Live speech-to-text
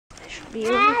be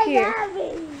over here.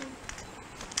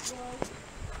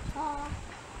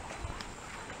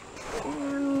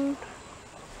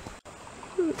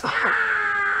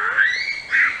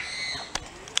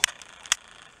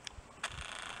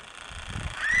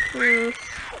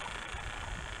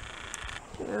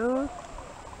 No.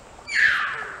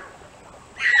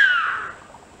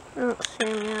 I don't see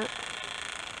him yet.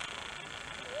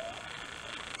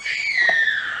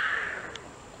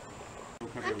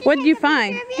 What did you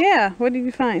find? Yeah, what did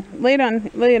you find? Lay it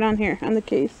on here, on the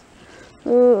case.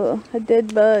 Oh, a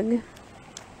dead bug.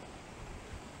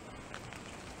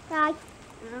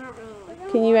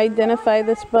 Can you identify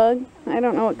this bug? I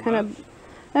don't know what kind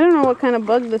of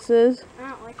bug this is. I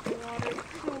don't like the water.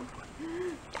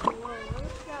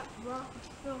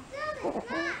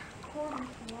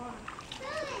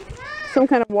 Some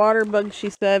kind of water bug, she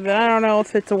said, but I don't know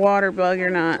if it's a water bug or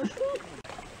not.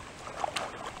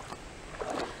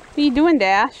 What are you doing,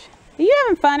 Dash? Are you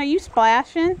having fun? Are you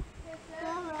splashing?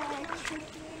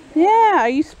 Yeah, are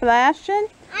you splashing?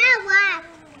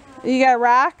 You got a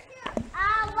rock?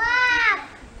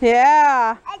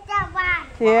 Yeah.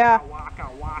 Yeah.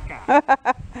 Can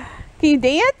you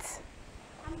dance?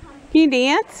 Can you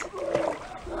dance?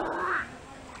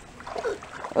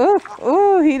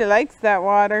 Oh, he likes that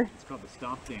water. It's called the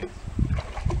stomp dance.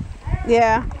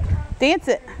 Yeah. Dance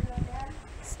it.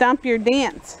 Stomp your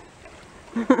dance.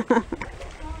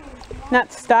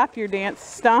 Not stop your dance,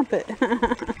 stomp it. Too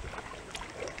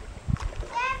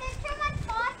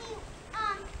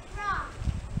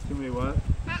many what?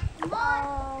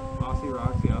 Mossy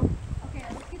rocks, yeah. Okay,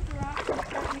 let's get the rocks and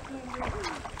start making a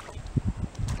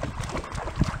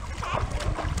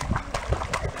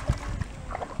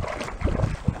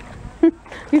bridge.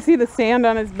 You see the sand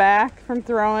on his back from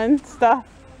throwing stuff?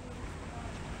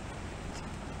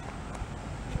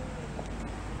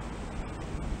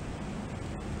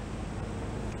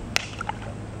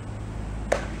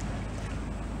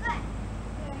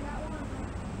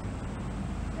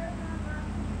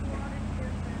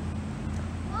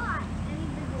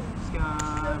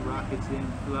 Sky, rockets in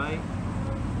flight,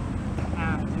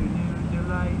 afternoon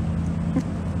delight.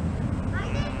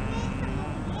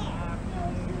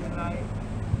 Afternoon delight.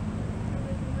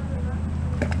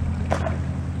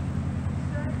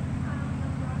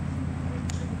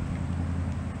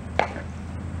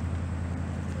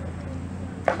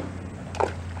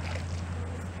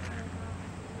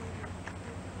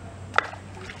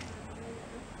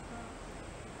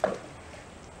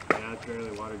 Yeah, it's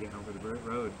barely water getting over the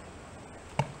road.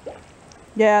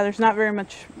 Yeah, there's not very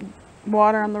much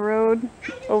water on the road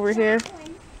over here.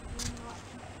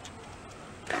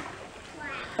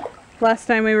 Last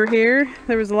time we were here,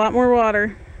 there was a lot more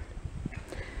water.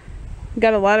 We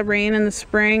got a lot of rain in the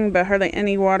spring, but hardly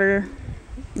any water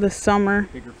this summer.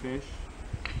 Bigger fish.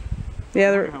 Yeah,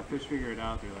 I wonder how fish figure it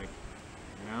out. They're like,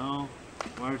 you know,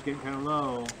 water's getting kind of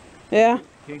low. Yeah.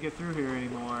 Can't get through here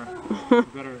anymore. you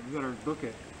better book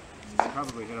it. And you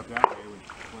probably head up that way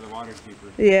where the water's deeper.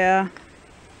 Yeah.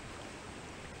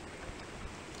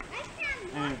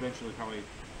 And eventually probably,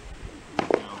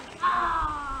 you know,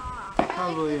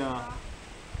 probably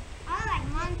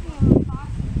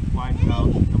widens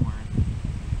out somewhere.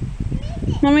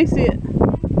 Let me see it.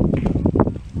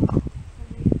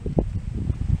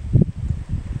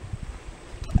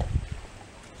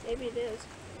 Maybe it is.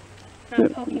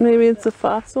 Maybe it's a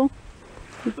fossil.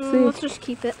 Let's see. Let's just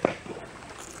keep it.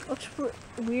 Looks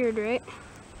weird, right?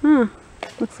 Huh.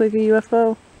 Looks like a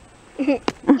UFO. Let's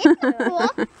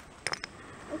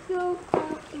go.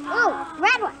 Oh,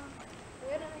 red one.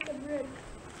 We're gonna make a bridge.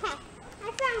 Hey,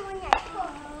 I found one that's cool.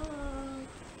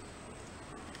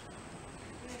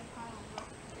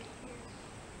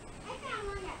 I found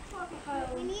one that's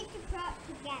cool. We need to put it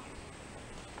together.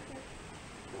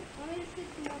 Let me just get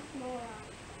some more smaller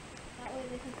rocks. That way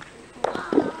they can pull.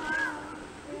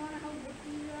 You want to hold the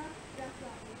key rock? That's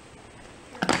that one.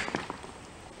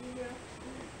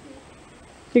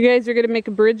 You guys are going to make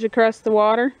a bridge across the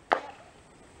water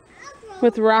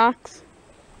with rocks.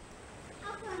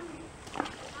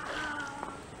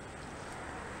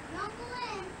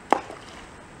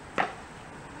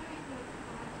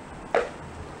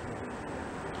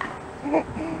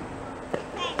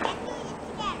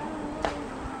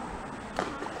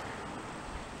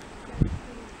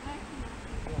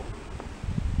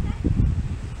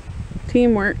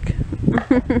 Teamwork.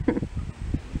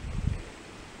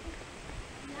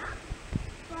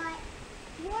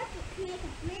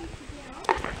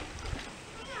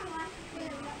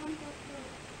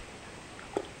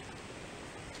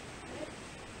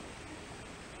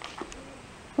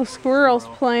 Oh, squirrels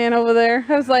playing over there.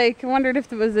 I was like, I wondered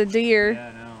if it was a deer. Yeah,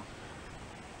 I know.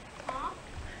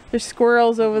 There's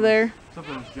squirrels over there.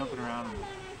 Something's jumping around in the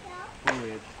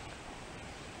foliage.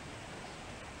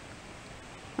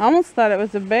 I almost thought it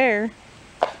was a bear.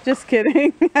 Just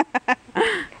kidding.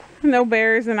 No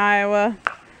bears in Iowa.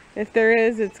 If there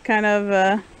is, it's kind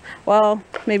of, well,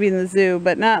 maybe in the zoo,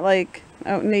 but not like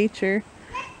out in nature.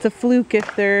 It's a fluke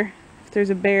if there's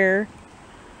a bear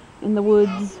in the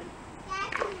woods.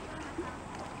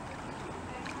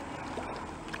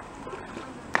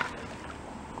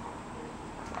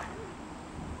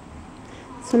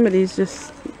 Somebody's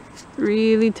just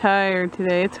really tired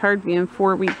today. It's hard being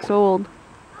 4 weeks old.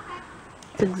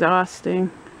 It's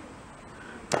exhausting.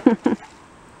 At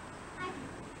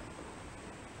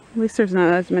least there's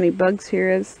not as many bugs here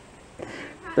as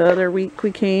the other week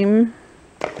we came.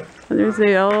 Others,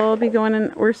 they all be going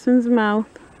in Orson's mouth.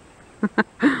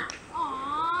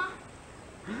 Aww.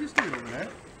 You can stay over there.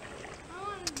 I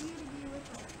wanted you to be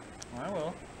with us. I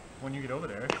will. When you get over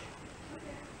there.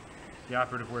 The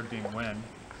operative word being when.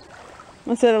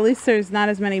 I said at least there's not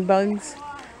as many bugs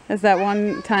as that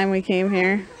one time we came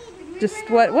here.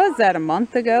 Just, what was that, a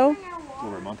month ago?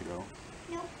 Over a month ago.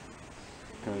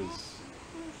 Because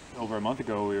over a month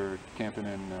ago we were camping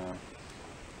in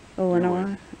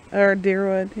Illinois. Or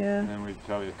Deerwood, yeah. and then we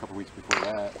probably a couple weeks before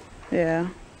that. Yeah.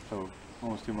 So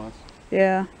almost 2 months.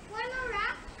 Yeah.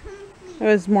 It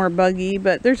was more buggy,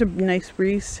 but there's a nice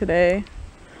breeze today.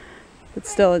 But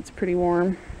still, it's pretty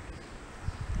warm.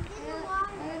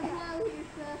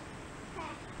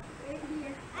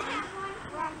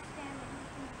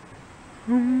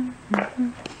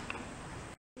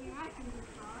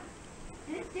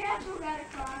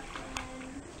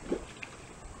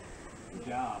 Good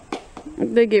job.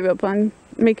 They gave up on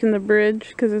making the bridge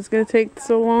because it's going to take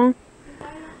so long.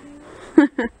 I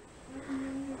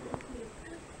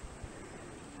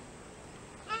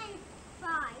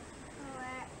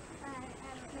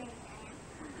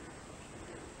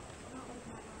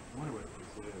wonder what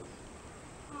this is.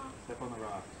 Step on the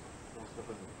rocks. Don't step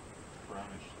on the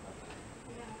brownish stuff.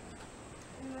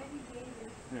 Yeah. It might be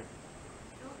dangerous. Here.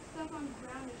 Don't step on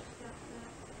brownish stuff, Max.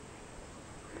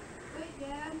 Wait,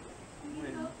 Dad. You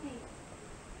can help me.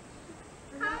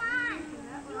 Come on.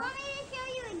 You want me to show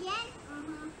you again?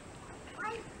 Uh-huh.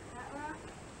 What? That rock?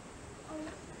 Oh,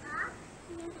 rock?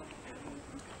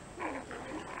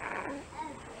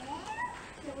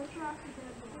 Yeah, which rock is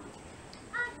that one?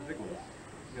 The big one. You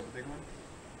got the big one?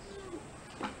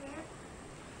 There?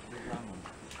 The big round one.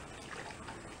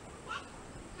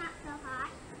 Not so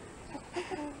hot.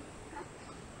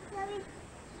 Mommy,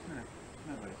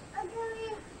 No, buddy. oh, Mommy.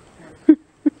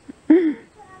 Yeah,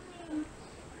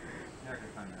 I can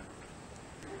find that.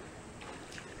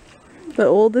 The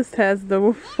oldest has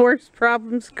the worst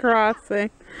problems crossing.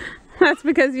 That's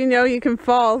because you know you can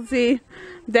fall. See,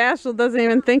 Dashiell doesn't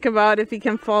even think about if he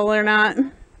can fall or not. Don't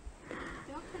touch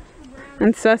the brown.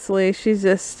 And Cecily, she's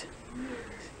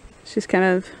kind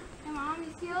of Hey, Mom,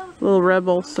 you see all a little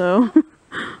rebel, so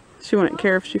she wouldn't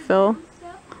care if she fell, the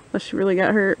stuff? unless she really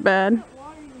got hurt bad. That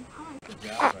water even coming. Good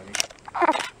job, buddy.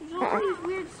 There's all these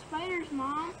weird spiders,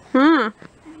 Mom. Huh. They're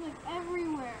like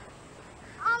everywhere.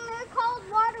 They're called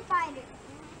water fighters.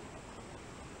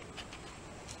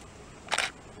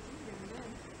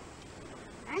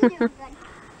 I'm doing good.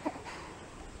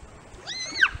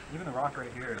 Even the rock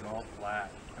right here is all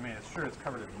flat. I mean, it's sure it's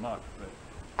covered in muck, but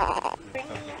it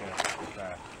doesn't look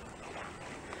that.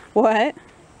 What?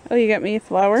 Oh, you got me a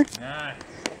flower? Nice.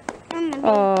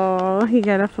 Oh, he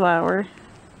got a flower.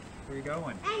 Where you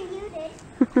going? And you did.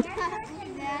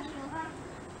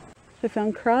 I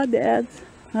found crawdads.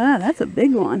 Ah, that's a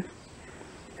big one.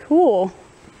 Cool.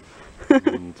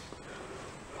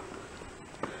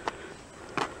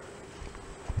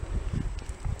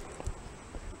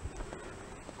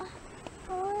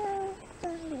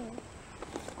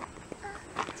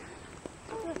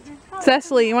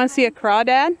 Cecily, you want to see a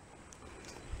crawdad? You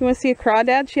want to see a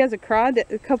crawdad? She has a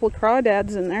couple of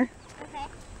crawdads in there. Okay.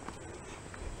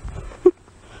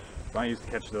 When I used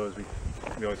to catch those, we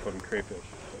always called them crayfish.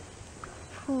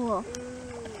 Cool.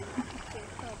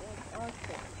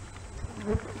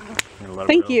 Let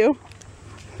Thank you.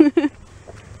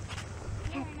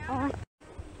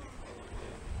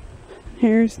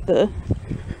 Here's the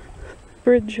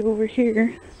bridge over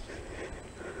here.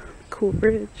 Cool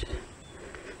bridge.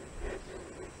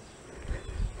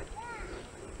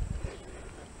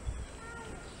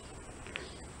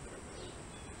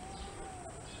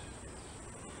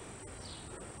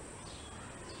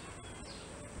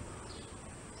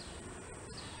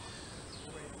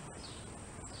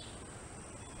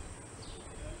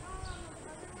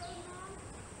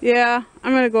 Yeah,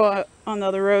 I'm gonna go out on the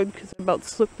other road because I about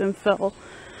slipped and fell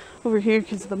over here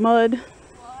because of the mud.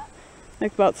 What?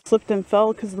 Like about slipped and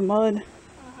fell because of the mud.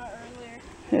 Earlier.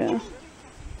 Yeah.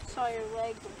 Saw your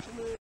leg blue.